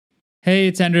Hey,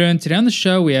 it's Andrew, and today on the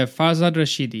show we have Farzad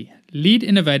Rashidi, lead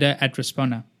innovator at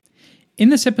Respona. In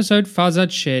this episode,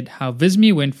 Farzad shared how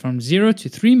Visme went from 0 to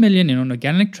 3 million in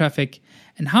organic traffic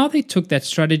and how they took that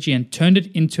strategy and turned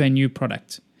it into a new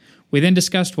product. We then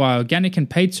discussed why organic and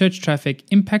paid search traffic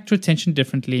impact retention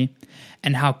differently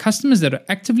and how customers that are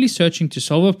actively searching to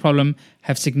solve a problem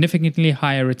have significantly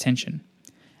higher retention.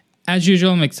 As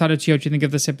usual, I'm excited to hear what you think of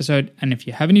this episode, and if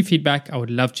you have any feedback, I would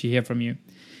love to hear from you.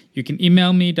 You can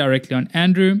email me directly on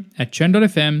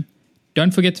andrew@churn.fm.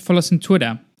 Don't forget to follow us on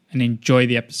Twitter, and enjoy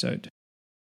the episode.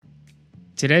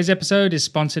 Today's episode is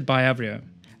sponsored by Avrio,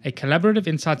 a collaborative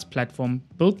insights platform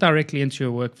built directly into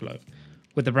your workflow.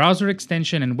 With a browser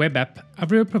extension and web app,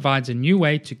 Avrio provides a new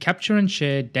way to capture and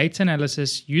share data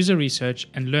analysis, user research,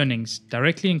 and learnings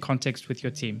directly in context with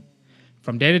your team.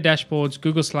 From data dashboards,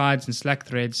 Google Slides, and Slack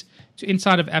threads to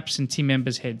inside of apps and team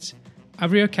members' heads,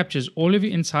 Avrio captures all of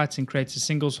your insights and creates a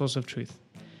single source of truth.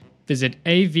 Visit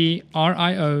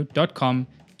avrio.com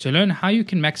to learn how you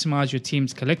can maximize your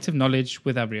team's collective knowledge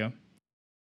with Avrio.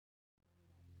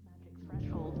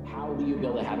 How do you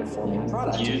build a habit-forming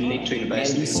product? You need to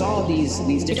invest. And we saw these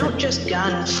different... You don't just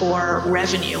gun for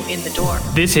revenue in the door.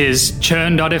 This is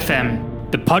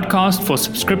Churn.fm, the podcast for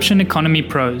subscription economy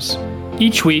pros.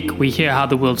 Each week, we hear how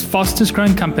the world's fastest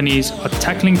growing companies are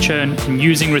tackling churn and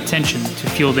using retention to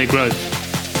fuel their growth.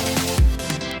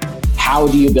 How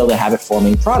do you build a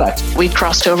habit-forming product? We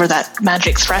crossed over that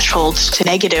magic threshold to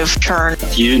negative churn.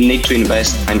 You need to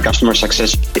invest in customer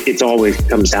success. It always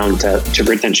comes down to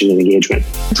retention and engagement.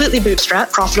 Completely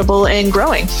bootstrapped, profitable, and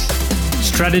growing.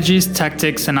 Strategies,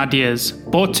 tactics, and ideas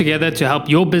brought together to help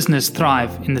your business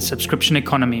thrive in the subscription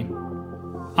economy.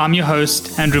 I'm your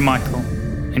host, Andrew Michael.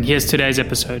 And here's today's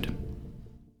episode.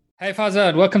 Hey,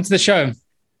 Farzad, welcome to the show.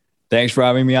 Thanks for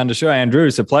having me on the show, Andrew.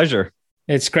 It's a pleasure.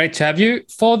 It's great to have you.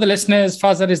 For the listeners,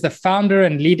 Farzad is the founder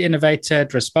and lead innovator at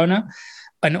Respona,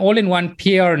 an all-in-one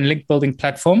PR and link building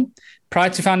platform. Prior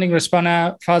to founding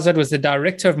Respona, Farzad was the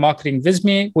director of marketing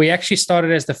Visme. We actually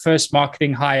started as the first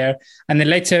marketing hire and then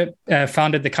later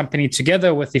founded the company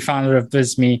together with the founder of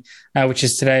Visme, which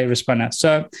is today Respona.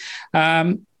 So,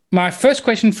 my first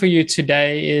question for you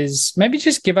today is maybe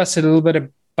just give us a little bit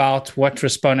about what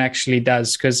Respona actually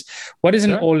does, because what is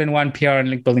an all-in-one PR and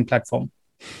link building platform?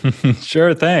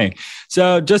 Sure thing.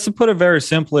 So just to put it very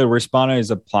simply, Respona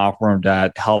is a platform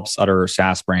that helps other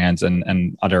SaaS brands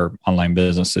and other online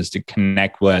businesses to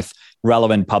connect with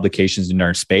relevant publications in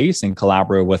their space and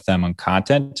collaborate with them on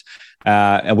content,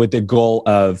 and with the goal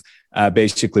of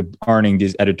basically earning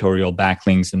these editorial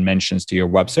backlinks and mentions to your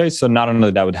website. So not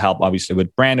only that would help obviously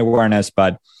with brand awareness,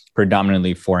 but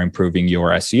predominantly for improving your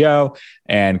SEO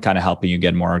and kind of helping you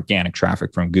get more organic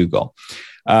traffic from Google.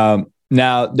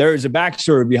 Now, there is a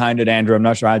backstory behind it, Andrew. I'm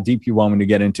not sure how deep you want me to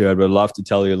get into it, but I'd love to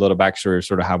tell you a little backstory of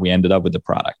sort of how we ended up with the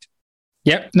product.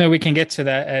 Yep. No, we can get to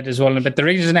that as well. But the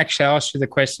reason actually I asked you the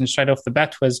question straight off the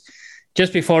bat was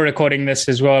just before recording this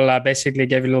as well, I basically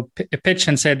gave a little pitch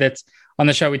and said that on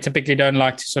the show, we typically don't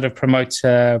like to sort of promote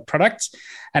products.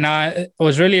 And I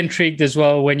was really intrigued as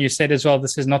well when you said as well,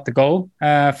 this is not the goal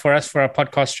for us for our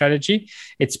podcast strategy.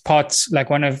 It's part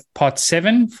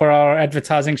 7 for our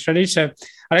advertising strategy. So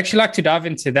I'd actually like to dive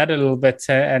into that a little bit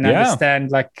and understand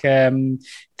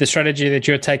the strategy that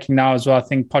you're taking now as well. I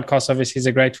think podcast obviously is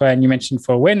a great way, and you mentioned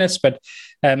for awareness, but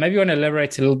maybe you want to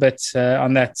elaborate a little bit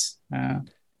on that.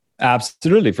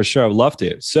 Absolutely, for sure. I'd love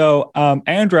to. So,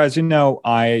 Andrew, as you know,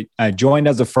 I joined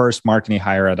as the first marketing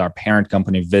hire at our parent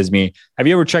company, Visme. Have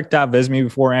you ever checked out Visme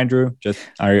before, Andrew? Just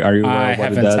are you aware I of what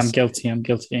haven't. it does? I'm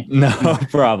guilty. No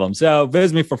problem. So,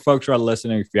 Visme, for folks who are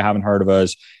listening, if you haven't heard of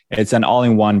us, it's an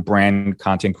all-in-one brand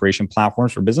content creation platform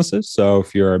for businesses. So,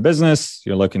 if you're a business,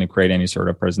 you're looking to create any sort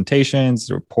of presentations,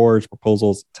 reports,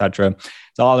 proposals, etc.,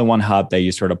 it's all-in-one hub that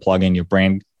you sort of plug in your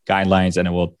brand guidelines, and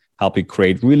it will help you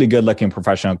create really good looking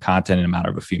professional content in a matter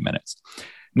of a few minutes.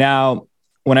 Now,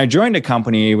 when I joined the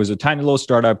company, it was a tiny little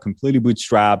startup, completely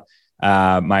bootstrapped.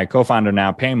 My co-founder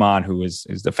now, Payman, who is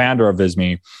the founder of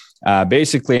Visme,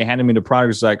 basically handed me the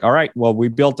product. It's like, all right, well, we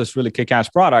built this really kick-ass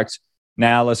product.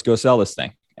 Now let's go sell this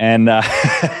thing. And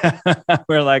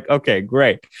we're like, okay,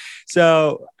 great.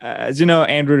 So as you know,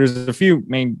 Andrew, there's a few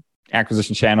main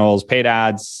acquisition channels: paid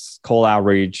ads, cold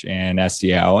outreach, and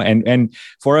SEO. And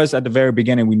for us at the very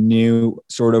beginning, we knew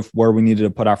sort of where we needed to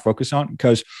put our focus on,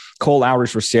 because cold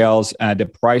outreach for sales,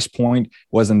 the price point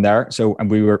wasn't there. So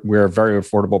and we're a very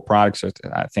affordable product. So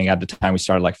I think at the time we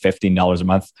started like $15 a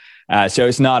month. So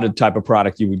it's not a type of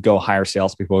product you would go hire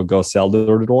salespeople, go sell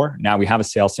door to door. Now we have a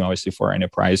sales team, obviously, for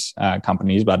enterprise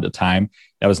companies, but at the time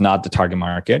That was not the target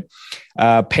market.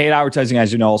 Paid advertising,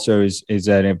 as you know, also is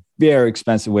a very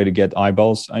expensive way to get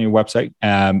eyeballs on your website.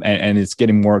 And it's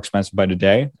getting more expensive by the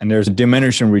day. And there's a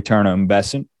diminishing return on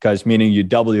investment, because meaning you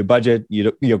double your budget,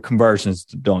 your conversions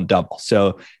don't double.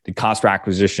 So the cost for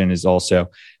acquisition is also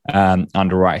on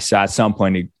the rise. So at some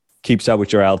point, it keeps up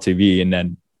with your LTV, and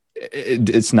then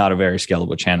it's not a very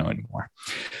scalable channel anymore.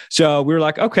 So we were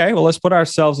like, okay, well, let's put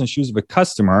ourselves in the shoes of a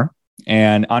customer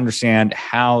and understand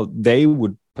how they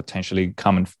would potentially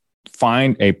come and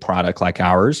find a product like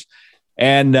ours.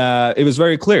 And it was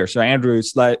very clear. So Andrew,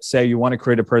 let's say you want to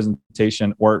create a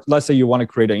presentation, or let's say you want to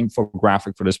create an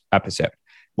infographic for this episode.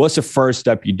 What's the first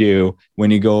step you do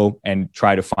when you go and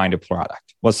try to find a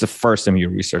product? What's the first step in your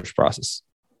research process?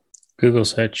 Google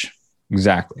search.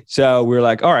 Exactly. So we're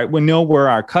like, all right, we know where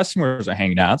our customers are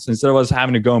hanging out. So instead of us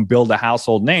having to go and build a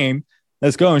household name,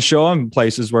 let's go and show them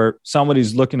places where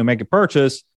somebody's looking to make a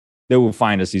purchase, they will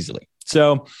find us easily.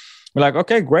 So we're like,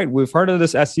 okay, great. We've heard of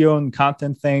this SEO and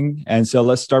content thing. And so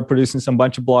let's start producing some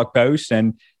bunch of blog posts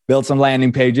and build some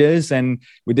landing pages. And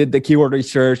we did the keyword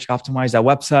research, optimized our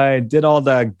website, did all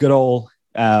the good old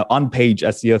on-page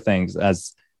SEO things,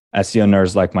 as SEO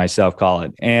nerds like myself call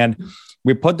it. And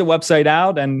we put the website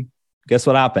out, and guess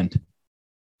what happened?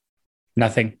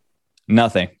 Nothing.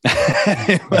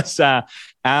 It was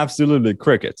absolutely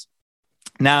crickets.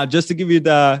 Now, just to give you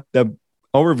the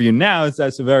overview now,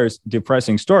 that's a very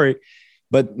depressing story.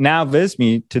 But now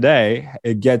Visme today,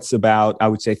 it gets about, I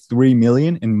would say, 3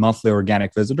 million in monthly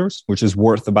organic visitors, which is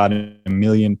worth about $1.5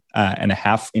 million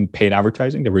in paid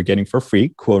advertising that we're getting for free,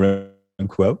 quote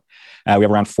unquote. We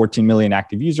have around 14 million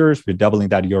active users. We're doubling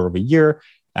that year over year.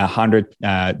 100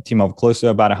 team of close to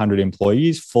about 100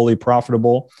 employees, fully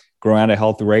profitable, growing at a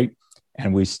healthy rate,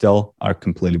 and we still are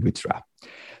completely bootstrapped.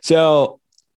 So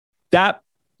that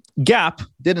gap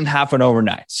didn't happen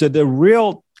overnight. So the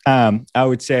real, I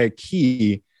would say,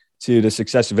 key to the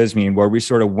success of Visme, and where we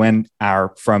sort of went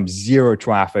from zero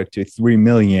traffic to 3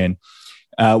 million,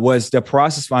 was the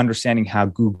process of understanding how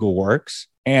Google works.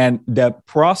 And the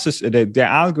process, the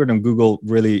algorithm Google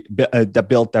really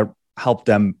built that helped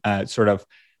them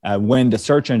win the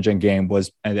search engine game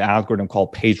was an algorithm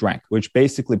called PageRank, which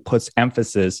basically puts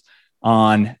emphasis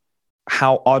on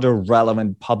how other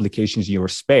relevant publications in your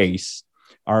space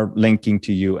are linking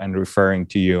to you and referring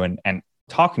to you and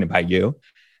talking about you.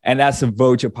 And that's a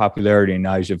vote to popularity and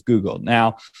knowledge of Google.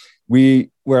 Now, we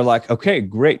were like, okay,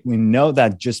 great. We know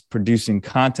that just producing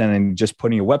content and just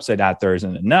putting your website out there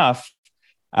isn't enough.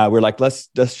 We're like, let's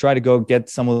try to go get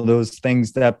some of those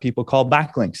things that people call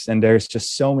backlinks. And there's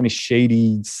just so many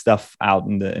shady stuff out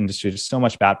in the industry. There's so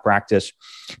much bad practice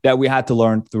that we had to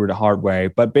learn through the hard way.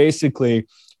 But basically,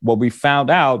 what we found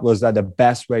out was that the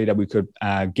best way that we could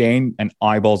gain an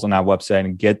eyeballs on our website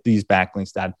and get these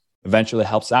backlinks that eventually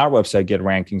helps our website get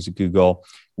rankings at Google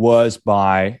was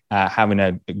by having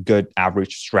a good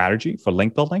average strategy for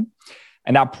link building.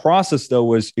 And that process, though,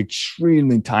 was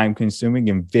extremely time consuming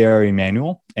and very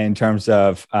manual in terms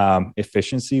of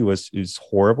efficiency is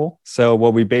horrible. So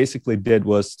what we basically did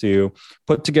was to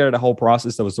put together the whole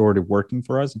process that was already working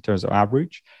for us in terms of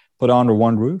outreach, put it under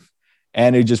one roof,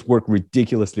 and it just worked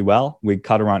ridiculously well. We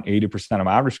cut around 80% of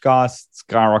average costs,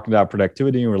 skyrocketed our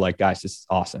productivity, and we're like, guys, this is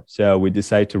awesome. So we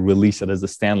decided to release it as a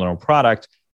standalone product.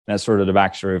 And that's sort of the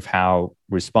backstory of how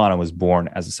Respona was born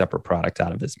as a separate product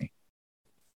out of Visme.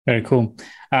 Very cool.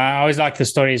 I always like the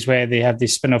stories where they have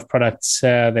these spin-off products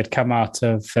that come out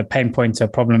of a pain point or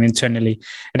problem internally.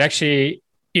 It actually,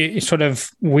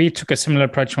 we took a similar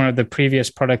approach. One of the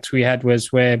previous products we had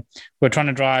was where we're trying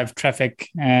to drive traffic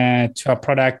to our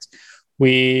product.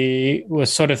 We were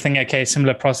sort of thinking, okay,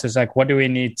 similar process, like what do we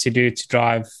need to do to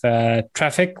drive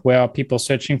traffic? Where are people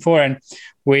searching for? And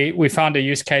we found a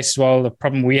use case as well, the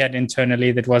problem we had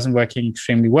internally that wasn't working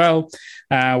extremely well,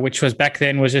 which was back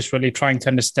then was just really trying to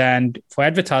understand for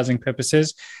advertising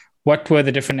purposes, what were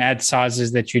the different ad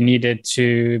sizes that you needed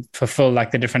to fulfill like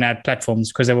the different ad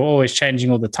platforms, because they were always changing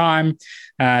all the time.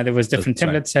 There was different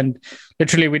templates, and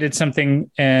literally we did something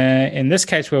in this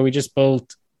case where we just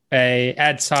built a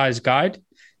ad size guide,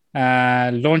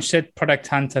 launched it, product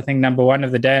hunt, I think number one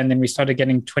of the day. And then we started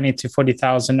getting 20 to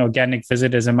 40,000 organic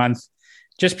visitors a month,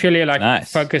 just purely like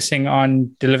focusing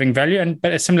on delivering value.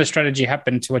 But a similar strategy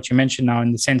happened to what you mentioned now,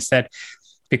 in the sense that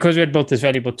because we had built this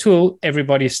valuable tool,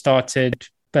 everybody started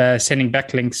sending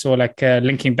backlinks or like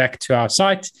linking back to our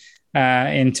site.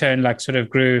 In turn, like sort of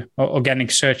grew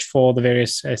organic search for the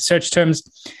various search terms.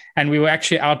 And we were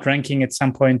actually outranking at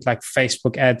some point, like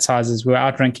Facebook ad sizes. We were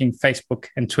outranking Facebook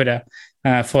and Twitter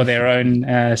for their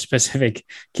own specific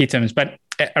key terms. But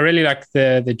I really like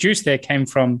the juice there came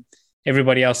from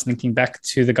everybody else linking back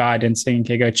to the guide and saying,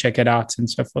 okay, go check it out and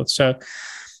so forth. So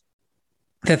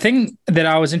the thing that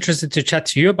I was interested to chat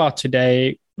to you about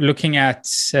today, looking at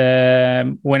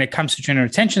when it comes to churn and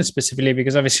retention specifically,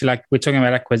 because obviously like we're talking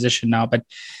about acquisition now, but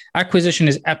acquisition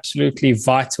is absolutely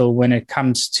vital when it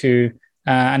comes to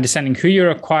understanding who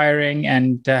you're acquiring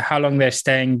and how long they're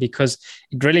staying, because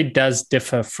it really does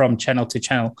differ from channel to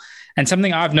channel. And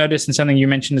something I've noticed and something you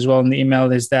mentioned as well in the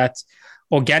email is that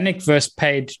organic versus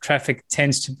paid traffic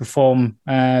tends to perform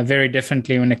very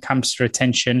differently when it comes to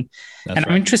retention. That's and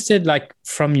right. I'm interested, like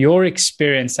from your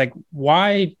experience, like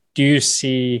why do you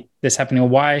see this happening, or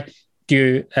why do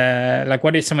you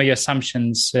what are some of your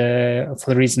assumptions for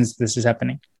the reasons this is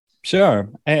happening? Sure.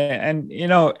 And you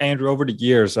know, Andrew, over the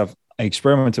years, I've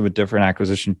experimented with different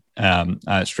acquisition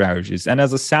strategies. And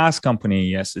as a SaaS company,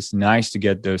 yes, it's nice to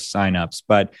get those signups,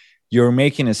 but you're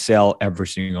making a sale every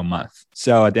single month.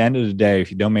 So at the end of the day, if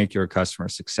you don't make your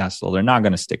customers successful, they're not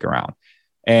going to stick around.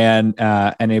 And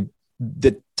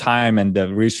the time and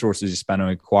the resources you spend on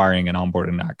acquiring and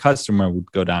onboarding that customer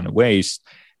would go down to waste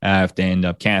if they end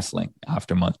up canceling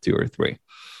after month 2 or 3.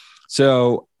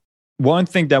 So one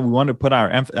thing that we want to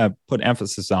put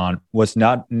emphasis on was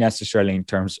not necessarily in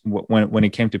terms when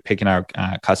it came to picking our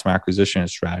customer acquisition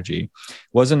strategy,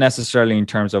 wasn't necessarily in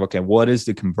terms of, okay, what is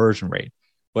the conversion rate,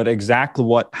 but exactly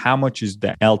how much is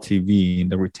the LTV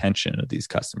and the retention of these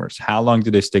customers? How long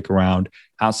do they stick around?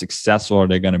 How successful are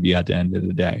they going to be at the end of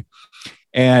the day?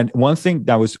 And one thing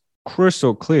that was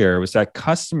crystal clear was that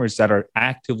customers that are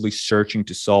actively searching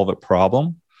to solve a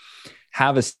problem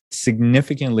have a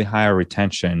significantly higher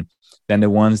retention than the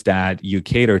ones that you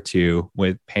cater to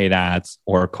with paid ads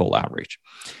or cold outreach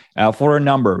for a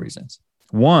number of reasons.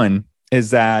 One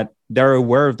is that they're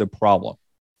aware of the problem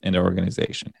in their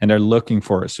organization and they're looking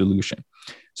for a solution.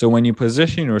 So when you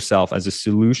position yourself as a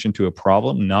solution to a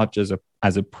problem, not just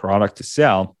as a product to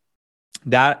sell,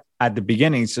 that at the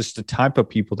beginning, it's just the type of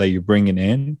people that you're bringing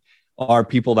in are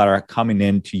people that are coming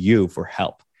in to you for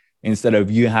help instead of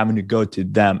you having to go to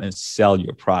them and sell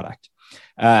your product.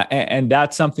 And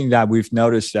that's something that we've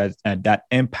noticed that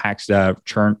impacts the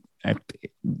churn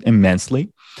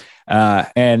immensely.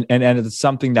 And it's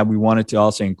something that we wanted to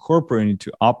also incorporate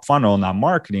into up funnel and our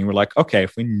marketing. We're like, okay,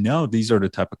 if we know these are the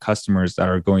type of customers that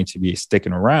are going to be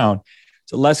sticking around,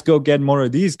 so let's go get more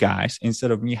of these guys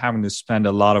instead of me having to spend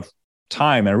a lot of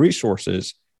time and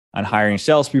resources on hiring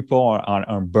salespeople or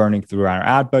on burning through our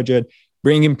ad budget,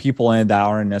 bringing people in that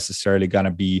aren't necessarily going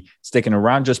to be sticking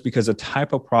around just because the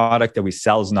type of product that we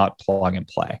sell is not plug and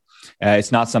play.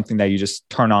 It's not something that you just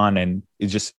turn on and it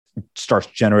just starts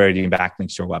generating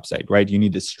backlinks to your website, right? You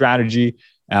need a strategy.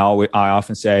 I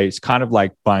often say it's kind of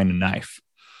like buying a knife,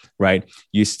 right?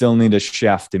 You still need a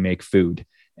chef to make food.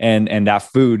 And that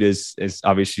food is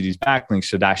obviously these backlinks.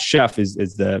 So that chef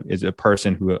is a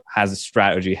person who has a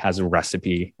strategy, has a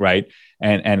recipe, right?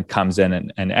 And comes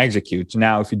in and executes.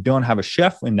 Now, if you don't have a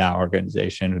chef in that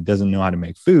organization who doesn't know how to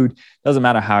make food, doesn't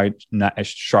matter how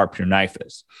sharp your knife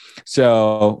is.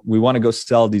 So we want to go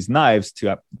sell these knives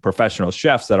to professional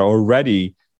chefs that are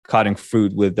already cutting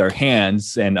fruit with their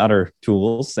hands and other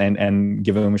tools and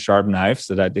give them a sharp knife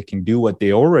so that they can do what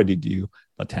they already do,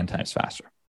 but 10 times faster.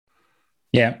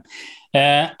 Yeah.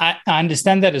 I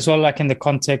understand that as well, like in the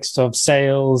context of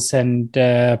sales and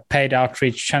paid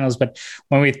outreach channels. But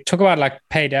when we talk about like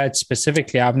paid ads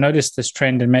specifically, I've noticed this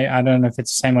trend, and I don't know if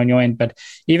it's the same on your end, but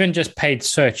even just paid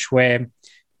search, where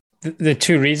the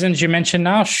two reasons you mentioned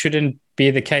now shouldn't be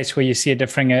the case, where you see a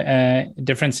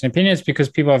difference in opinions, because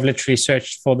people have literally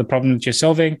searched for the problem that you're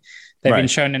solving. They've been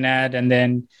shown an ad and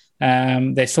then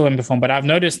they still didn't perform. But I've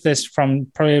noticed this from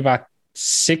probably about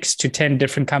 6 to 10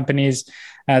 different companies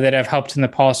that have helped in the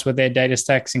past with their data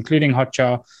stacks, including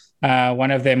Hotjar.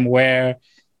 One of them where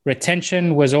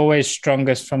retention was always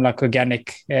strongest from like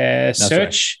organic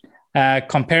search. Right.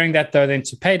 Comparing that though then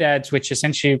to paid ads, which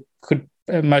essentially could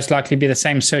most likely be the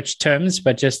same search terms,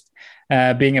 but just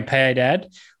being a paid ad,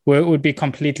 where it would be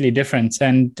completely different.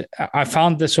 And I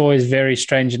found this always very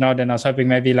strange and odd. And I was hoping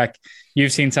maybe like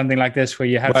you've seen something like this where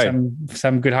you have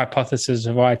some good hypothesis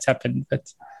of why it's happened. But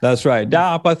that's right. That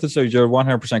hypothesis, you're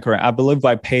 100% correct. I believe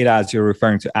by paid ads, you're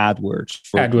referring to AdWords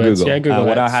for Google. Yeah, Google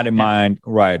what I had in mind,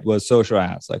 was social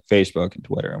ads like Facebook and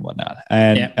Twitter and whatnot.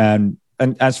 And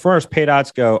as far as paid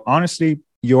ads go, honestly,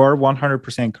 you're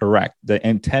 100% correct. The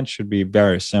intent should be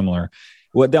very similar.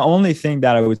 The only thing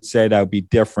that I would say that would be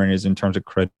different is in terms of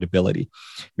credibility,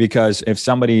 because if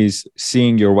somebody's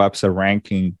seeing your website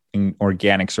ranking in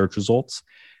organic search results,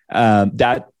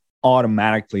 that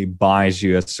automatically buys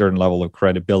you a certain level of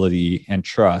credibility and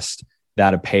trust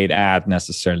that a paid ad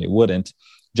necessarily wouldn't,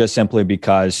 just simply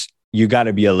because you got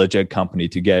to be a legit company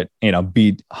to get,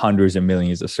 beat hundreds of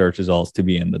millions of search results to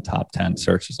be in the top 10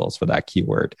 search results for that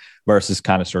keyword versus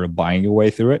kind of sort of buying your way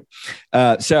through it.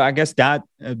 So I guess that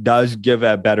does give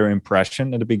a better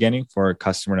impression at the beginning for a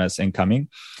customer that's incoming.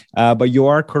 But you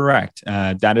are correct.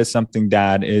 That is something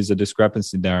that is a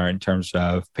discrepancy there in terms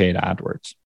of paid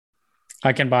AdWords.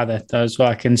 I can buy that as well.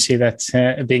 I can see that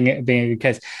being the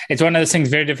case. It's one of those things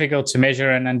very difficult to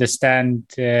measure and understand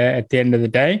at the end of the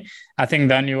day. I think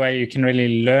the only way you can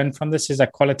really learn from this is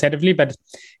like qualitatively, but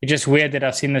it's just weird that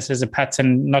I've seen this as a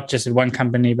pattern, not just at one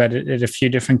company, but at a few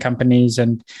different companies.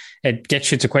 And it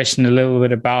gets you to question a little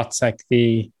bit about like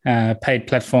the paid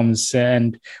platforms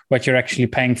and what you're actually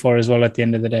paying for as well at the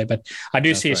end of the day. But I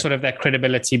do see sort of that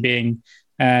credibility being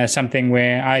something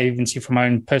where I even see from my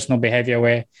own personal behavior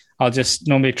where I'll just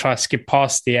normally try to skip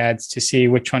past the ads to see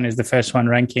which one is the first one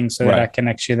ranking so that I can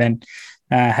actually then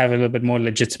have a little bit more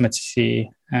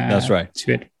legitimacy to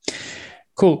it.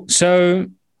 Cool. So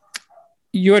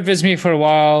you were at Visme for a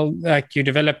while, like you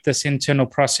developed this internal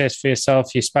process for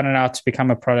yourself. You spun it out to become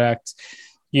a product.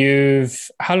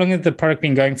 How long has the product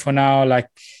been going for now? Like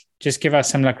just give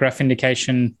us some like rough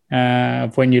indication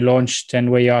of when you launched and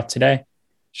where you are today.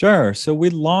 Sure. So we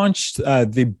launched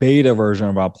the beta version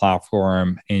of our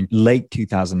platform in late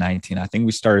 2019. I think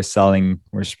we started selling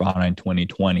Respona in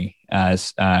 2020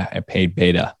 as a paid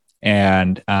beta.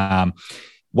 And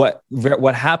what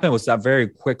happened was that very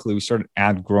quickly we started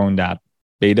outgrowing that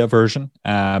beta version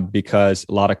because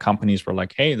a lot of companies were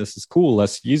like, hey, this is cool.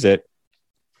 Let's use it.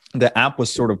 The app was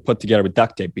sort of put together with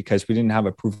duct tape because we didn't have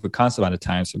a proof of concept at the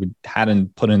time. So we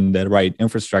hadn't put in the right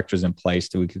infrastructures in place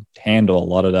so we could handle a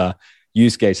lot of the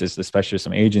use cases, especially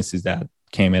some agencies that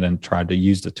came in and tried to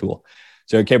use the tool.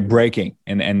 So it kept breaking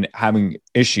and having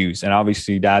issues. And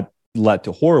obviously that led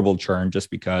to horrible churn just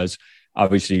because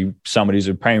obviously somebody's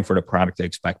paying for the product they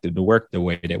expected to work the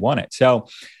way they want it. So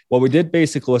what we did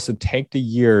basically was to take the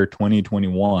year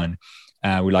 2021.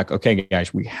 We're like, okay,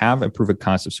 guys, we have a proof of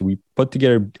concept. So we put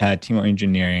together a team of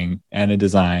engineering and a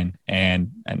design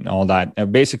and all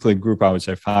that. Basically a group, I would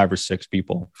say 5 or 6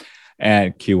 people.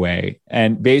 And QA,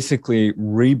 and basically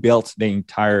rebuilt the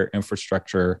entire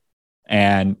infrastructure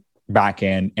and back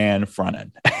end and front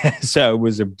end. So it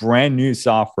was a brand new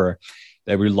software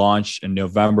that we launched in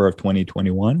November of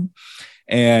 2021.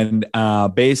 And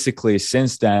basically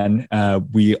since then,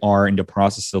 we are in the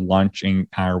process of launching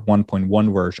our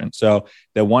 1.1 version. So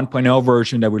the 1.0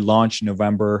 version that we launched in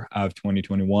November of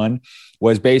 2021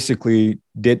 was basically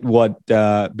did what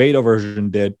the beta version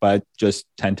did, but just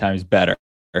 10 times better.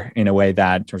 In a way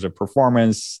that in terms of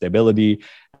performance, stability,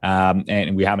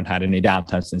 and we haven't had any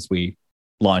downtime since we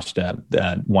launched the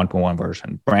 1.1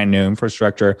 version, brand new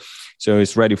infrastructure. So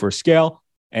it's ready for scale.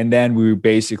 And then we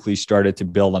basically started to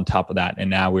build on top of that. And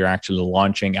now we're actually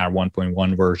launching our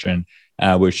 1.1 version,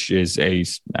 which is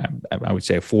I would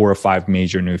say 4 or 5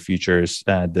 major new features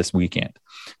this weekend.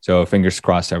 So fingers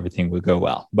crossed, everything will go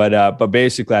well. But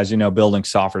basically, as you know, building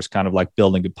software is kind of like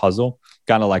building a puzzle,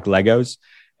 kind of like Legos.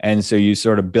 And so you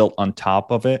sort of built on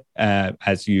top of it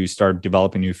as you start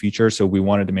developing new features. So we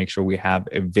wanted to make sure we have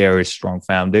a very strong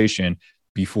foundation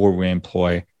before we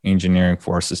employ engineering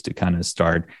forces to kind of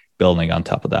start building on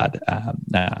top of that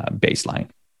baseline.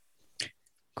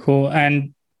 Cool.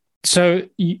 And so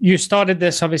you started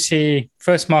this, obviously,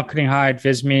 first marketing hire at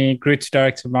Visme, grew to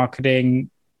director of marketing,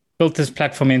 built this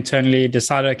platform internally,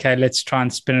 decided, okay, let's try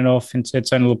and spin it off into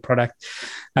its own little product.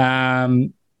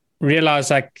 Realized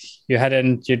like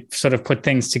you'd sort of put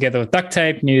things together with duct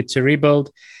tape, needed to rebuild.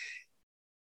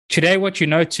 Today, what you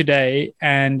know today,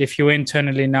 and if you're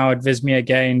internally now at Visme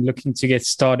again, looking to get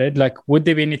started, like would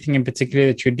there be anything in particular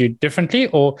that you'd do differently,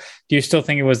 or do you still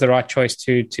think it was the right choice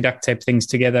to duct tape things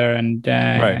together and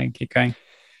keep going?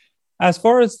 As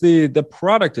far as the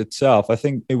product itself, I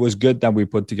think it was good that we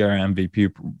put together an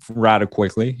MVP rather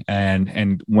quickly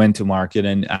and went to market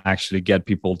and actually get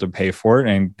people to pay for it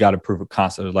and got a proof of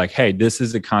concept of like, hey, this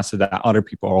is a concept that other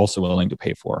people are also willing to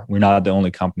pay for. We're not the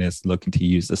only company that's looking to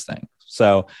use this thing.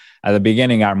 So at the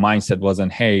beginning, our mindset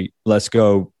wasn't, hey, let's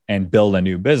go and build a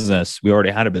new business. We already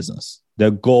had a business.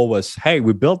 The goal was, hey,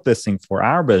 we built this thing for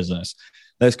our business.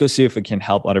 Let's go see if it can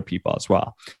help other people as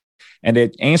well. And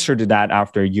the answer to that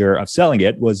after a year of selling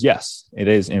it was yes, it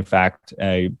is in fact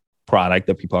a product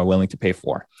that people are willing to pay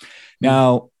for.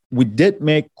 Now, we did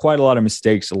make quite a lot of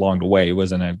mistakes along the way. It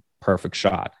wasn't a perfect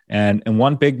shot. And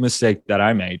one big mistake that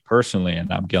I made personally,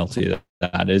 and I'm guilty of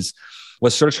that,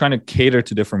 was sort of trying to cater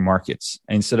to different markets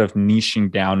instead of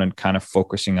niching down and kind of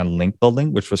focusing on link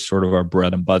building, which was sort of our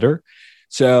bread and butter.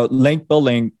 So link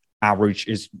building outreach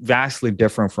is vastly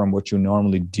different from what you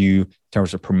normally do in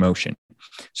terms of promotion.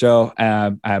 So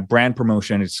brand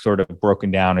promotion is sort of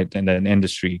broken down in an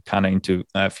industry kind of into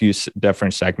a few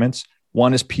different segments.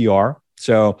 One is PR.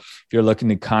 So if you're looking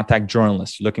to contact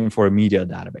journalists, looking for a media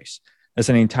database, it's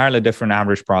an entirely different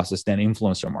average process than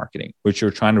influencer marketing, which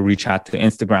you're trying to reach out to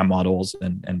Instagram models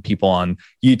and people on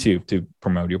YouTube to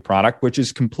promote your product, which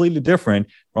is completely different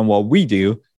from what we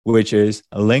do, which is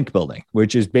link building,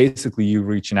 which is basically you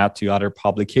reaching out to other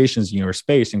publications in your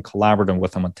space and collaborating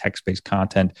with them on text-based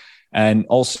content. And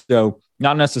also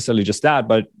not necessarily just that,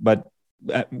 but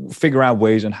figure out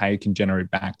ways on how you can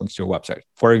generate backlinks to your website.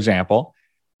 For example,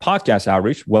 podcast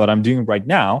outreach, what I'm doing right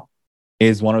now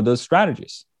is one of those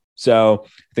strategies. So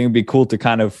I think it'd be cool to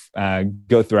kind of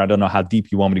go through. I don't know how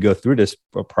deep you want me to go through this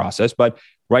process, but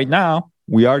right now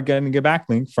we are getting a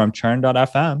backlink from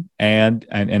Churn.fm, and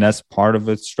that's part of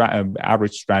a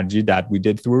outreach strategy that we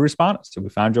did through Respondus. So we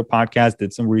found your podcast,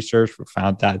 did some research, we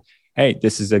found that, hey,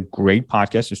 this is a great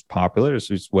podcast. It's popular.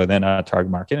 It's within our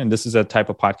target market, and this is a type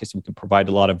of podcast we can provide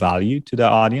a lot of value to the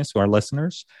audience, to our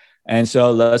listeners. And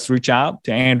so let's reach out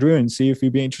to Andrew and see if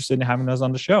he'd be interested in having us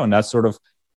on the show. And that's sort of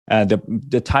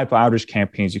the type of outreach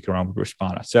campaigns you can run with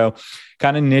Respondus. So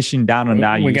kind of niching down on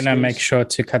that. We're going to make sure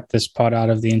to cut this part out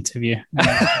of the interview.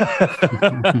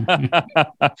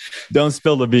 Don't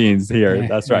spill the beans here.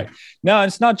 That's right. No,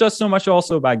 it's not just so much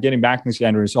also about getting backlinks,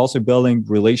 Andrew. It's also building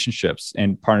relationships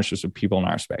and partnerships with people in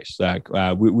our space. Like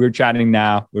we're chatting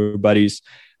now, we're buddies.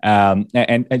 And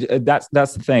that's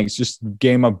the thing. It's just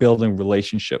game of building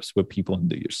relationships with people in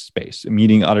your space,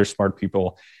 meeting other smart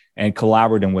people and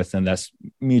collaborating with them. That's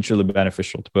mutually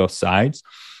beneficial to both sides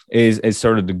is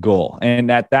sort of the goal. And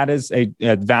that is a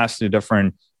vastly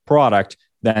different product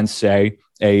than, say,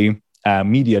 a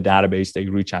media database that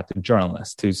you reach out to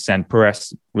journalists to send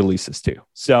press releases to.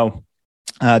 So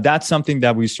that's something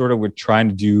that we sort of were trying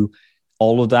to do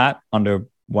all of that under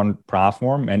one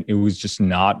platform, and it was just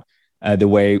not the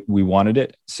way we wanted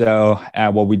it. So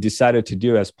what we decided to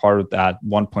do as part of that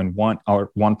 1.1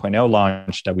 or 1.0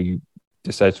 launch that we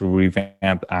decided to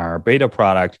revamp our beta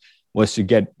product was to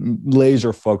get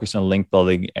laser focused on link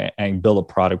building and build a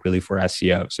product really for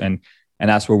SEOs. And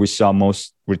that's where we saw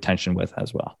most retention with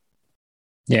as well.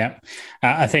 Yeah.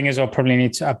 I think as well probably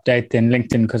need to update then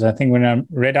LinkedIn, because I think when I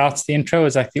read out the intro,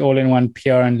 it's like the all-in-one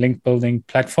PR and link building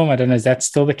platform. I don't know, is that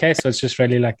still the case? So it's just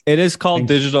really like... It is called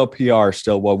digital PR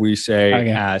still, what we say.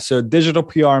 Okay. So digital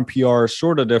PR and PR are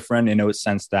sort of different in a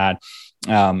sense that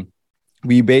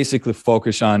we basically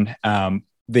focus on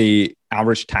the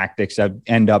average tactics that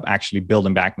end up actually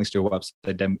building backlinks to your website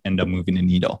that end up moving the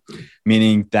needle,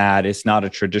 meaning that it's not a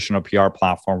traditional PR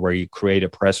platform where you create a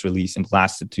press release and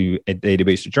blast it to a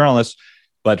database of journalists,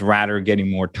 but rather getting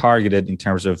more targeted in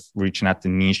terms of reaching out to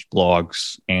niche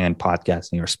blogs and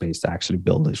podcasts in your space to actually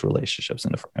build these relationships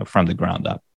from the ground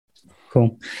up.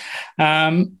 Cool.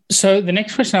 So the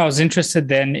next question I was interested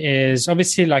then is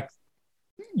obviously like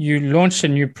you launched a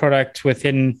new product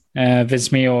within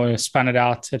Visme or spun it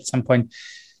out at some point.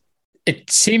 It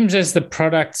seems as the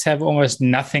products have almost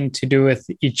nothing to do with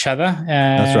each other.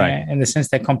 That's right. In the sense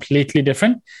they're completely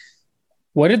different.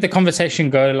 What did the conversation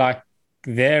go like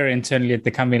there internally at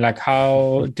the company? Like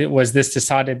was this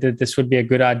decided that this would be a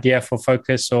good idea for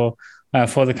Focus or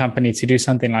for the company to do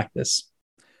something like this?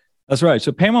 That's right.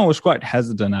 So Payman was quite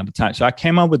hesitant at the time. So I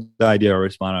came up with the idea of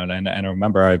Respondus, and I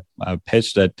remember I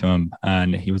pitched it to him,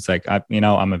 and he was like,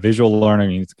 I'm a visual learner.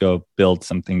 You need to go build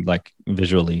something like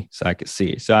visually so I could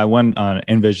see. So I went on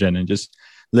InVision and just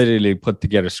literally put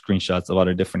together screenshots of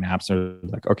other different apps.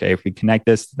 And like, okay, if we connect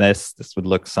this would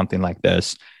look something like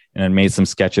this. And then made some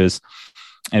sketches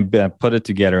and put it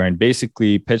together and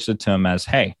basically pitched it to him as,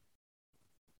 hey,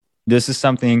 this is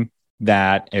something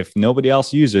that if nobody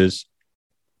else uses,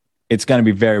 it's going to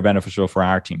be very beneficial for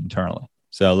our team internally.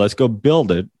 So let's go build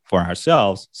it for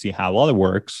ourselves, see how well it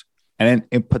works. And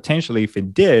then potentially if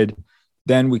it did,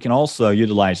 then we can also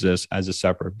utilize this as a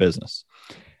separate business.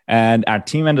 And our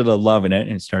team ended up loving it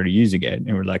and started using it.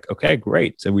 And we're like, okay,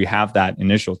 great. So we have that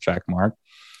initial check mark.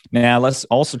 Now let's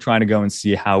also try to go and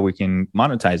see how we can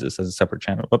monetize this as a separate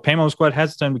channel. But Payman was quite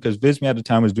hesitant because Visme at the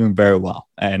time was doing very well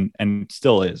and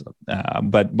still is.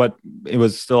 But it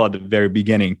was still at the very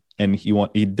beginning, and he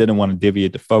didn't want to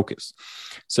deviate the focus.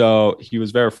 So he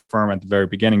was very firm at the very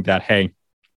beginning that, hey,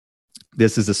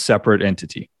 this is a separate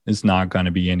entity. It's not going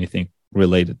to be anything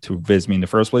related to Visme in the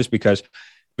first place because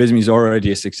Visme is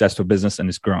already a successful business and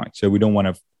it's growing. So we don't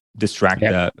want to distract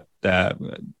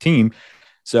the team.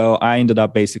 So I ended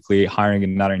up basically hiring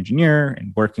another engineer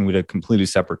and working with a completely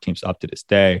separate teams up to this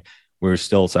day. We're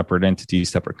still separate entities,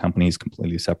 separate companies,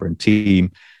 completely separate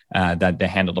team. that they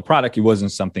handle the product. It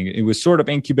wasn't something, it was sort of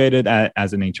incubated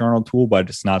as an internal tool, but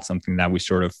it's not something that we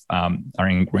sort of are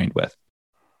ingrained with.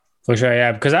 For sure,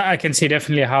 yeah, because I can see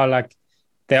definitely how like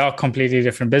they are completely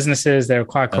different businesses. They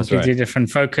require completely different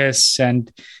focus, and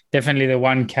definitely the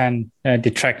one can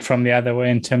detract from the other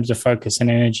way in terms of focus and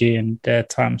energy and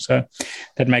time. So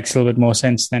that makes a little bit more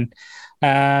sense then.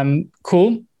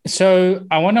 Cool. So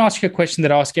I want to ask you a question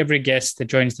that I ask every guest that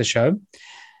joins the show.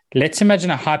 Let's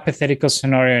imagine a hypothetical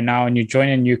scenario now, and you join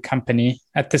a new company.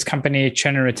 At this company,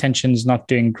 churn and retention is not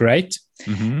doing great.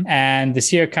 Mm-hmm. And the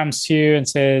CEO comes to you and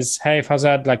says, hey,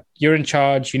 Farzad, like you're in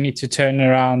charge. You need to turn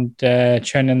around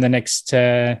churn in the next,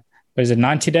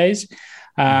 90 days?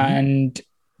 And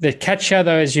the catch here,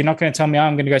 though, is you're not going to tell me,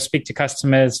 I'm going to go speak to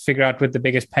customers, figure out what the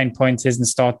biggest pain point is and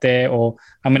start there, or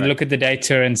I'm going to look at the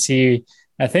data and see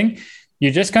a thing.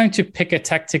 You're just going to pick a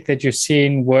tactic that you've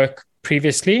seen work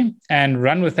previously and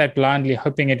run with that blindly,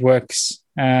 hoping it works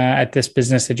at this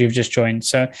business that you've just joined.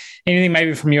 So anything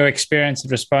maybe from your experience at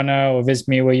Respona or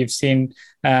Visme where you've seen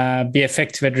be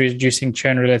effective at reducing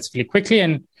churn relatively quickly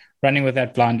and running with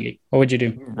that blindly, what would you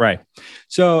do? Right.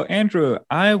 So Andrew,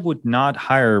 I would not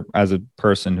hire, as a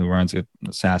person who runs a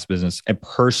SaaS business, a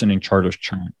person in charge of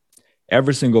churn.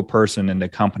 Every single person in the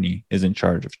company is in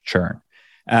charge of churn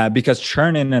because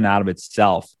churn in and out of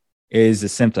itself is a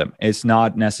symptom. It's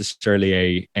not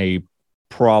necessarily a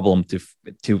problem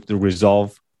to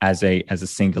resolve as a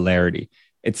singularity.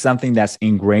 It's something that's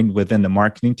ingrained within the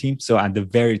marketing team. So at the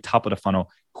very top of the funnel,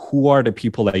 who are the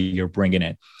people that you're bringing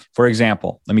in? For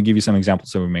example, let me give you some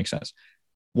examples so it makes sense.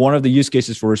 One of the use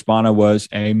cases for Respona was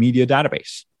a media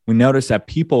database. We noticed that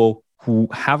people who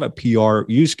have a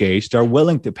PR use case, they're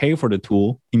willing to pay for the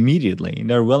tool immediately. And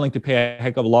they're willing to pay a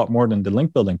heck of a lot more than the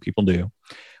link building people do.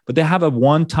 But they have a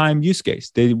one-time use case.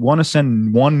 They want to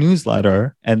send one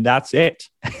newsletter and that's it.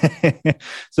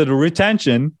 So the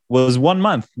retention was 1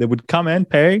 month. They would come in,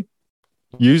 pay,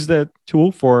 use the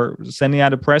tool for sending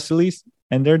out a press release,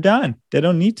 and they're done. They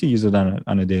don't need to use it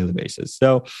on a daily basis.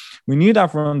 So we knew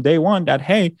that from day one that,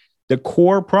 hey, the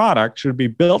core product should be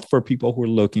built for people who are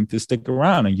looking to stick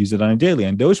around and use it on a daily.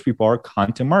 And those people are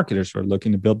content marketers who are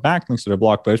looking to build backlinks to their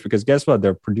blog posts because guess what?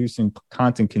 They're producing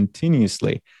content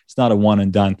continuously. It's not a one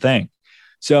and done thing.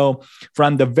 So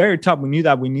from the very top, we knew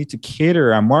that we need to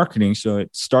cater our marketing. So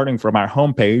it's starting from our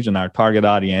homepage and our target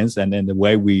audience. And then the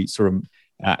way we sort of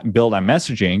build our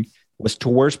messaging was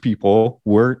towards people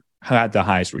who had the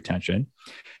highest retention,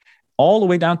 all the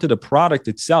way down to the product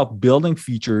itself, building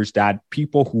features that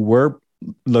people who were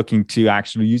looking to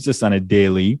actually use this on a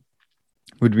daily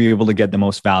would be able to get the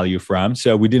most value from.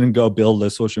 So we didn't go build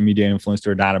a social media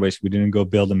influencer database. We didn't go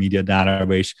build a media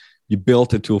database. You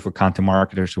built a tool for content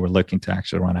marketers who were looking to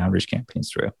actually run outreach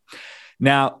campaigns through.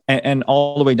 Now, and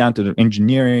all the way down to the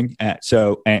engineering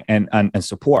and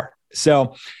support.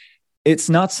 So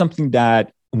it's not something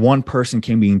that one person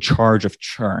can be in charge of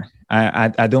churn.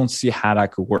 I don't see how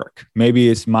that could work. Maybe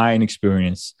it's my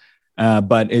inexperience,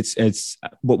 but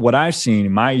but what I've seen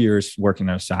in my years working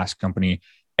at a SaaS company,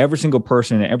 every single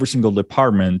person in every single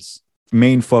department's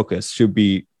main focus should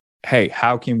be, hey,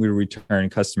 how can we return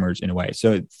customers in a way?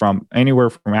 So from anywhere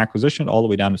from acquisition all the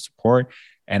way down to support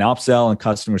and upsell and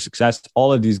customer success,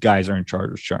 all of these guys are in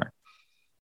charge of churn.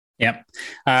 Yeah,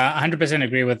 100%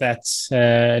 agree with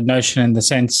that notion in the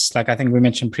sense, like I think we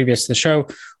mentioned previous to the show,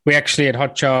 we actually at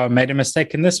Hotjar made a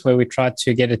mistake in this where we tried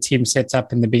to get a team set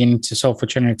up in the beginning to solve for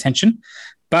churn retention.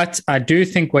 But I do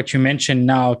think what you mentioned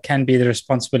now can be the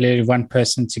responsibility of one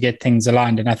person to get things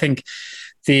aligned. And I think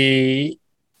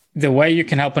the way you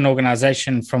can help an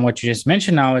organization from what you just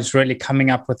mentioned now is really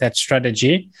coming up with that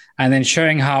strategy and then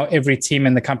showing how every team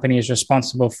in the company is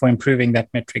responsible for improving that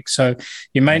metric. So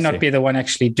you may not be the one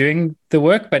actually doing the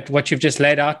work, but what you've just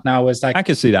laid out now is like, I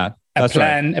can see that. That's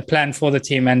a plan for the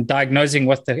team and diagnosing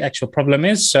what the actual problem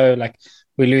is. So like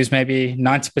we lose maybe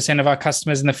 90% of our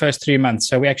customers in the first 3 months.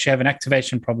 So we actually have an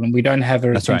activation problem. We don't have a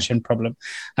retention problem.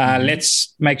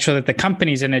 Let's make sure that the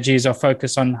company's energies are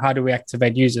focused on how do we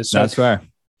activate users. So that's right.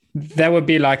 That would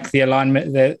be like the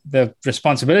alignment, the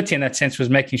responsibility in that sense was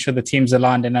making sure the team's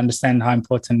aligned and understand how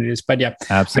important it is. But yeah,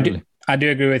 absolutely. I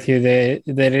do agree with you.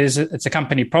 It's a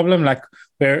company problem. Like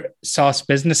we're SaaS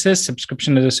businesses,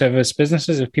 subscription as a service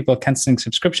businesses. If people are canceling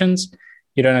subscriptions,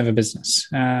 you don't have a business.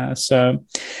 Or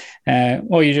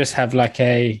you just have like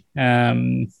a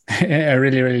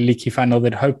really, really leaky funnel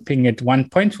that hoping at one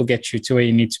point will get you to where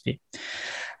you need to be.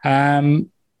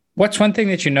 What's one thing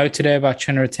that you know today about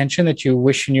churn retention that you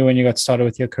wish you knew when you got started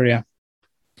with your career?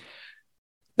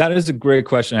 That is a great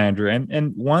question, Andrew.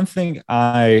 And one thing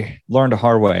I learned the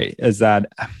hard way is that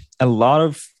a lot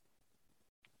of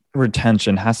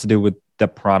retention has to do with the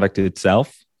product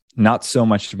itself. not so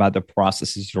much about the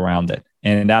processes around it.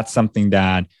 And that's something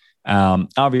that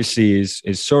obviously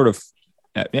is sort of,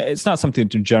 it's not something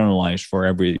to generalize for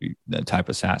every type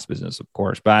of SaaS business, of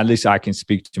course, but at least I can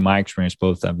speak to my experience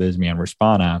both at Visme and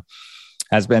Respona,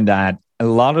 has been that a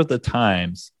lot of the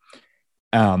times,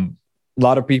 a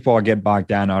lot of people get bogged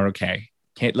down on, okay,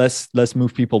 let's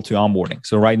move people to onboarding.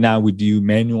 So right now we do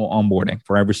manual onboarding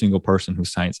for every single person who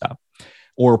signs up,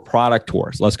 or product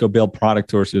tours. Let's go build product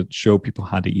tours to show people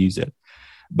how to use it.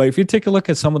 But if you take a look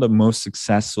at some of the most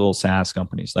successful SaaS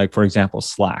companies, like for example,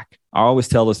 Slack, I always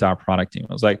tell this to our product team.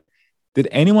 I was like, did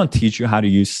anyone teach you how to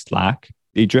use Slack?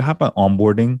 Did you have an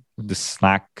onboarding with the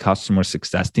Slack customer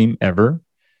success team ever?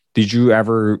 Did you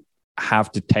ever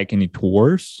have to take any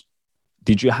tours?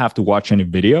 Did you have to watch any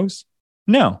videos?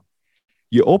 No.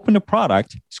 You open the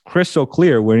product, it's crystal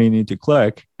clear where you need to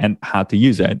click and how to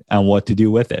use it and what to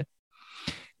do with it.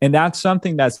 And that's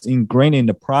something that's ingrained in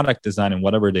the product design and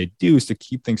whatever they do, is to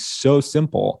keep things so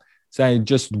simple so it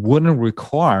just wouldn't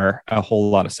require a whole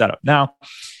lot of setup. Now,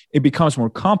 it becomes more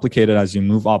complicated as you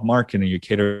move up market and you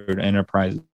cater to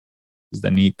enterprises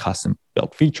that need custom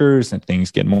built features and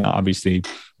things get more, obviously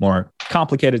more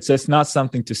complicated. So it's not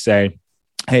something to say,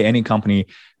 hey, any company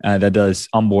that does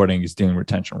onboarding is doing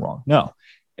retention wrong. No,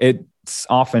 it's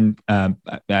often a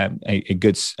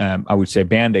good, I would say,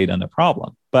 Band-Aid on the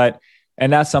problem.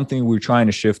 And that's something we're trying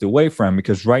to shift away from,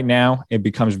 because right now it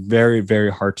becomes very, very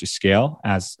hard to scale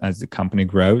as the company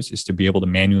grows, is to be able to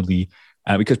manually,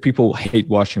 because people hate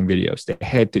watching videos. They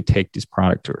hate to take these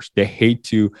product tours. They hate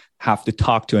to have to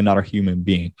talk to another human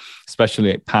being,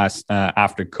 especially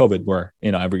after COVID, where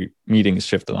every meeting is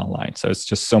shifted online. So it's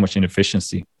just so much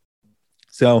inefficiency.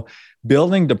 So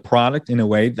building the product in a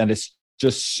way that is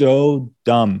just so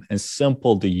dumb and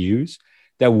simple to use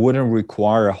that wouldn't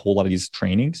require a whole lot of these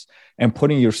trainings, and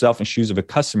putting yourself in shoes of a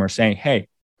customer saying, hey,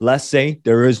 let's say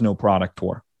there is no product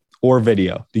tour or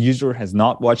video. The user has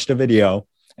not watched a video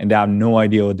and they have no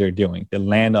idea what they're doing. They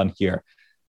land on here.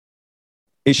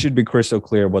 It should be crystal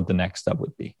clear what the next step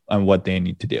would be and what they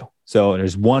need to do. So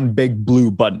there's one big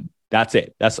blue button. That's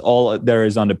it. That's all there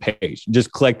is on the page.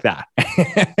 Just click that.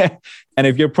 And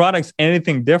if your product's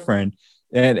anything different,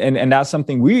 and that's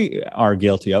something we are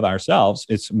guilty of ourselves.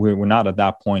 We're not at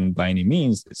that point by any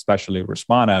means, especially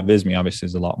Respona. Visme obviously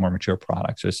is a lot more mature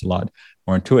product, so it's a lot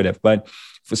more intuitive. But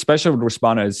especially with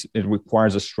Respona, it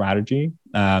requires a strategy.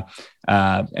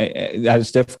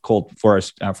 It's difficult for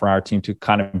us, for our team, to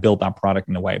kind of build that product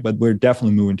in a way. But we're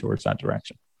definitely moving towards that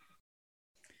direction.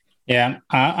 Yeah,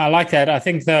 I like that. I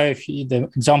think though, the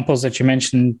examples that you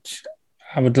mentioned,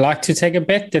 I would like to take a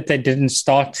bet that they didn't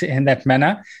start in that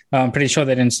manner. I'm pretty sure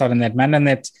they didn't start in that manner, and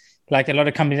that like a lot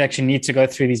of companies actually need to go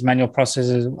through these manual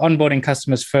processes, onboarding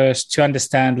customers first to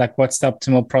understand like what's the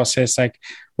optimal process, like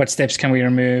what steps can we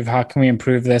remove, how can we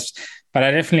improve this. But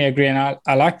I definitely agree. And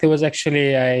I like, there was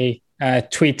actually a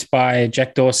tweet by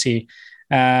Jack Dorsey,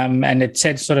 and it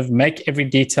said sort of make every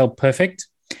detail perfect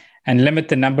and limit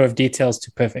the number of details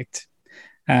to perfect.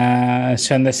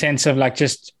 So in the sense of like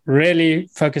just really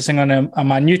focusing on a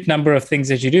minute number of things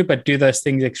that you do, but do those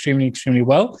things extremely, extremely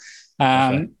well,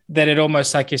 that it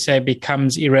almost, like you say,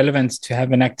 becomes irrelevant to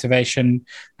have an activation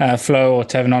flow or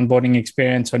to have an onboarding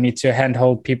experience or need to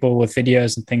handhold people with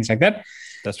videos and things like that.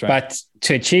 That's right. But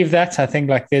to achieve that, I think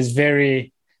like there's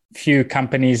very few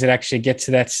companies that actually get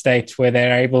to that state where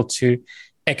they're able to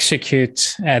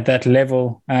execute at that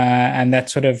level and that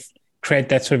sort of create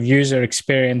that sort of user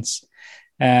experience.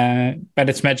 But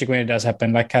it's magic when it does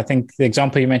happen. Like I think the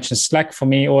example you mentioned, Slack, for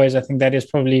me always, I think that is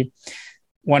probably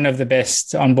one of the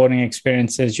best onboarding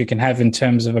experiences you can have in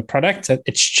terms of a product.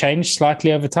 It's changed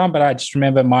slightly over time, but I just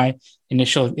remember my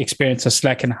initial experience of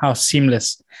Slack and how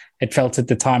seamless it felt at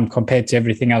the time compared to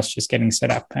everything else just getting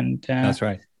set up. And that's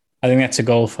right. I think that's a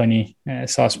goal for any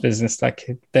SaaS business. Like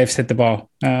they've set the bar.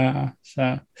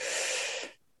 So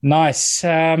nice.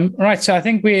 Right. So I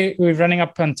think we're running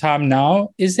up on time now.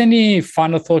 Is there any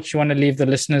final thoughts you want to leave the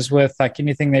listeners with? Like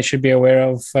anything they should be aware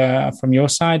of from your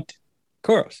side? Of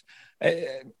course.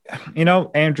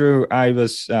 Andrew, I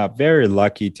was very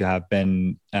lucky to have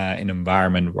been in an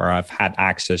environment where I've had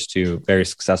access to very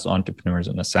successful entrepreneurs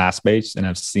in the SaaS space, and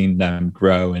I've seen them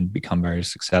grow and become very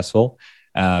successful.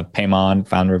 Payman,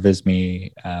 founder of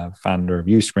Visme, founder of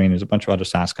Uscreen. There's a bunch of other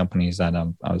SaaS companies that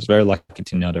I was very lucky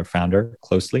to know their founder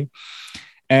closely.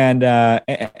 And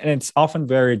it's often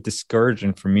very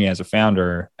discouraging for me as a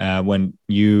founder when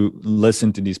you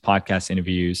listen to these podcast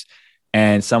interviews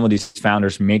and some of these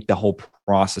founders make the whole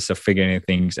process of figuring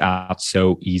things out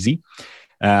so easy.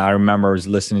 I remember I was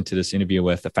listening to this interview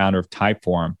with the founder of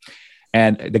Typeform,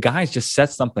 And the guys just said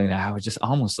something that I was just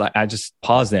almost like, I just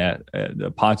paused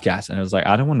the podcast and I was like,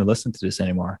 I don't want to listen to this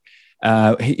anymore.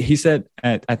 He said,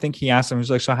 I think he asked him, he was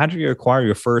like, so how did you acquire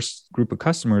your first group of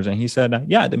customers? And he said,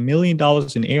 yeah, the $1 million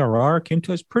in ARR came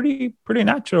to us pretty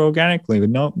natural, organically, with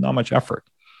not much effort.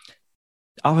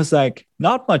 I was like,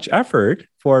 not much effort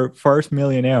for first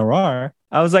million ARR.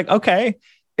 I was like, okay,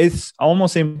 it's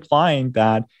almost implying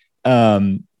that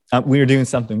we were doing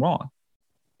something wrong.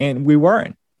 And we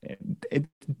weren't.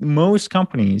 Most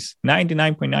companies,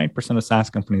 99.9% of SaaS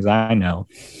companies I know,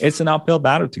 it's an uphill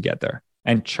battle to get there.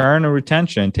 And churn or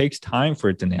retention takes time for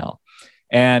it to nail.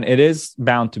 And it is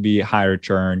bound to be higher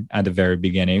churn at the very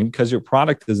beginning because your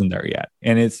product isn't there yet.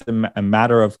 And it's a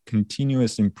matter of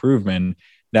continuous improvement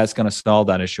that's going to solve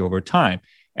that issue over time.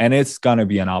 And it's going to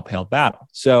be an uphill battle.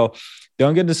 So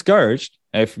don't get discouraged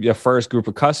if your first group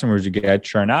of customers you get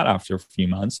churn out after a few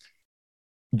months.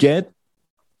 Get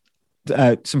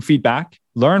some feedback,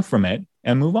 learn from it,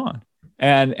 and move on.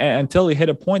 And until you hit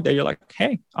a point that you're like,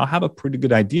 hey, I'll have a pretty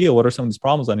good idea. What are some of these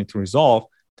problems I need to resolve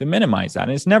to minimize that?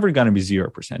 And it's never going to be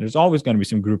 0%. There's always going to be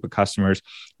some group of customers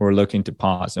who are looking to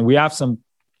pause. And we have some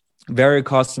very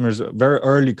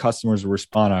early customers of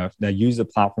Respona that used the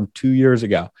platform 2 years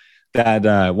ago.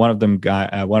 That one of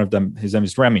them, his name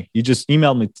is Remy. He just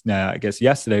emailed me, I guess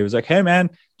yesterday. He was like, "Hey man,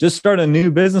 just started a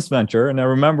new business venture, and I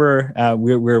remember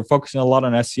we're focusing a lot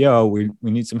on SEO.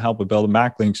 We need some help with building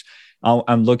backlinks.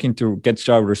 I'm looking to get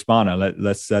started with Respona.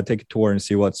 Let's take a tour and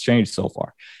see what's changed so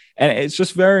far." And it's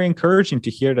just very encouraging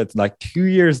to hear that, like 2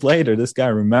 years later, this guy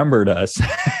remembered us,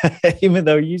 even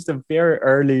though he used a very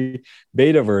early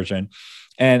beta version.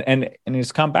 And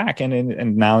he's come back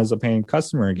and now is a paying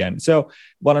customer again. So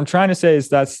what I'm trying to say is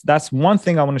that's one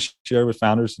thing I want to share with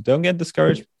founders. Don't get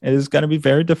discouraged. It is going to be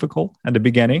very difficult at the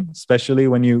beginning, especially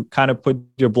when you kind of put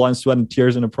your blood, sweat, and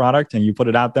tears in a product and you put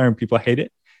it out there and people hate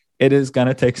it. It is going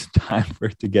to take some time for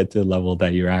it to get to a level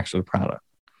that you're actually proud of.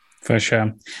 For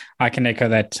sure. I can echo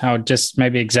that. I would just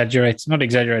maybe not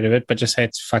exaggerate a bit, but just say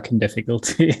it's fucking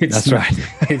difficult. That's right.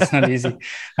 It's not easy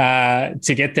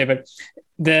to get there. But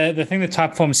the thing that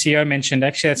Typeform CEO mentioned,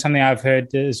 actually, that's something I've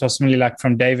heard is also really like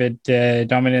from David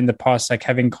Domin in the past, like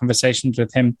having conversations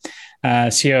with him,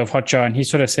 CEO of Hotjar. And he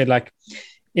sort of said, like,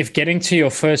 if getting to your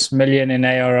first million in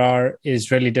ARR is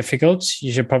really difficult,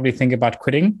 you should probably think about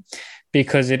quitting,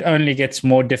 because it only gets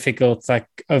more difficult like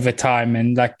over time.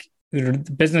 And like, the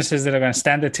businesses that are going to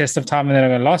stand the test of time and that are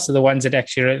going to last are the ones that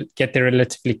actually get there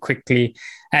relatively quickly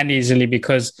and easily,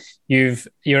 because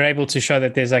you're able to show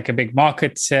that there's like a big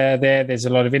market there's a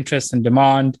lot of interest and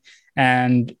demand,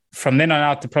 and from then on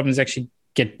out the problems actually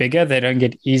get bigger, they don't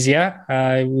get easier.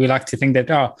 We like to think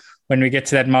that when we get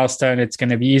to that milestone it's going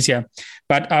to be easier.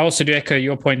 But I also do echo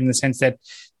your point in the sense that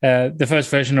the first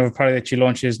version of a product that you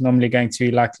launch is normally going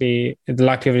to be the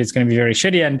likelihood is going to be very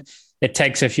shitty, and it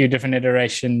takes a few different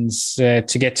iterations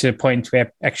to get to a point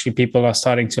where actually people are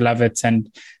starting to love it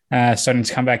and starting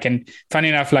to come back. And funny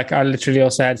enough, like I literally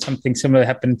also had something similar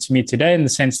happen to me today, in the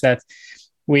sense that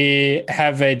we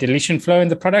have a deletion flow in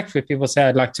the product where people say,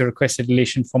 I'd like to request a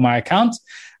deletion for my account.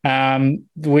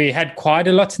 We had quite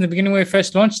a lot in the beginning when we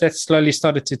first launched. That slowly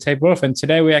started to taper off. And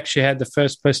today we actually had the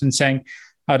first person saying,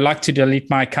 I'd like to delete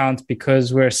my account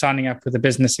because we're signing up with a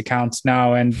business account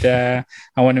now, and I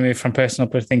want to move from personal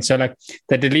to things. So like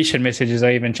the deletion messages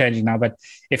are even changing now. But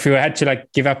if we had to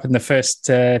like give up in the first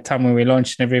time when we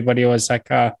launched, and everybody was like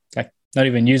not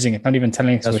even using it, not even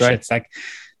telling us we're shit. Like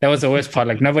that was the worst part.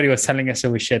 Like nobody was telling us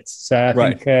that we shit. So I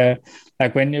think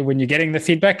like when you're getting the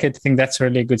feedback, I think that's a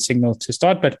really good signal to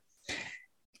start. But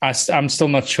I'm still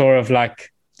not sure of like,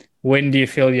 when do you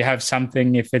feel you have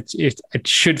something? If it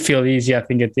should feel easy, I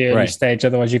think at the early stage.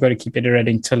 Otherwise, you've got to keep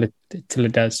iterating till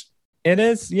it does. It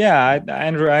is, yeah,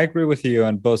 Andrew. I agree with you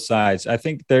on both sides. I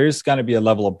think there is going to be a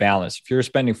level of balance. If you're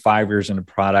spending 5 years in a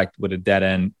product with a dead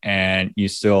end and you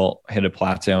still hit a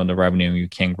plateau in the revenue, you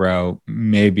can grow.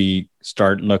 Maybe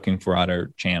start looking for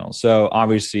other channels. So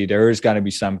obviously, there is going to be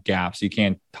some gaps. You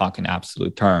can't talk in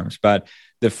absolute terms, but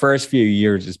the first few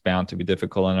years is bound to be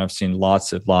difficult. And I've seen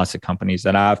lots of companies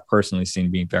that I've personally seen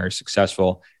being very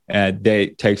successful.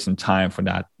 They take some time for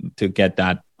that to get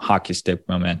that hockey stick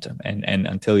momentum. And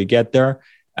until you get there,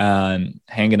 hang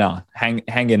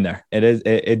in there.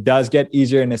 It does get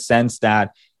easier in the sense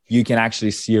that you can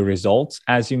actually see results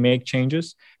as you make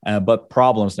changes, but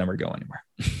problems never go anywhere.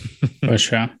 For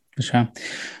sure.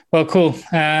 Well, cool.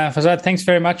 Farzad, thanks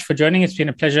very much for joining. It's been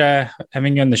a pleasure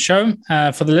having you on the show.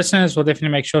 For the listeners, we'll definitely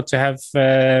make sure to have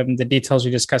the details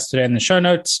we discussed today in the show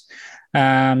notes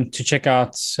to check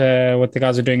out what the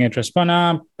guys are doing at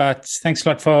Respona. But thanks a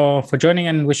lot for joining,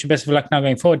 and wish you best of luck now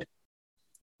going forward.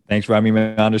 Thanks for having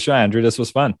me on the show, Andrew. This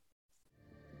was fun.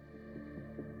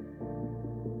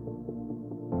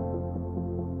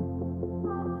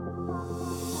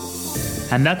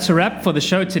 And that's a wrap for the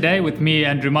show today with me,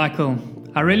 Andrew Michael.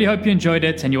 I really hope you enjoyed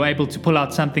it and you were able to pull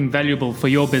out something valuable for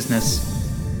your business.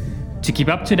 To keep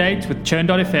up to date with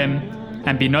Churn.fm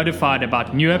and be notified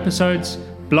about new episodes,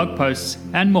 blog posts,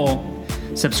 and more,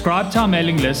 subscribe to our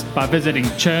mailing list by visiting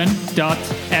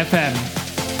Churn.fm.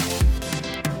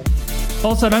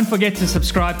 Also, don't forget to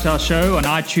subscribe to our show on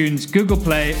iTunes, Google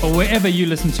Play, or wherever you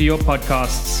listen to your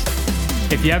podcasts.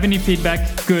 If you have any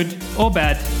feedback, good or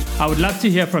bad, I would love to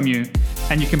hear from you,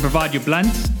 and you can provide your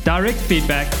blunt, direct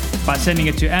feedback by sending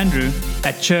it to Andrew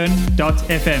at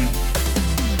churn.fm.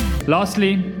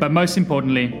 Lastly, but most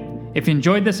importantly, if you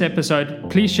enjoyed this episode,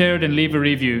 please share it and leave a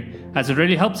review, as it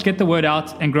really helps get the word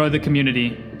out and grow the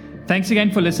community. Thanks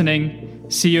again for listening.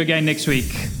 See you again next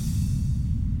week.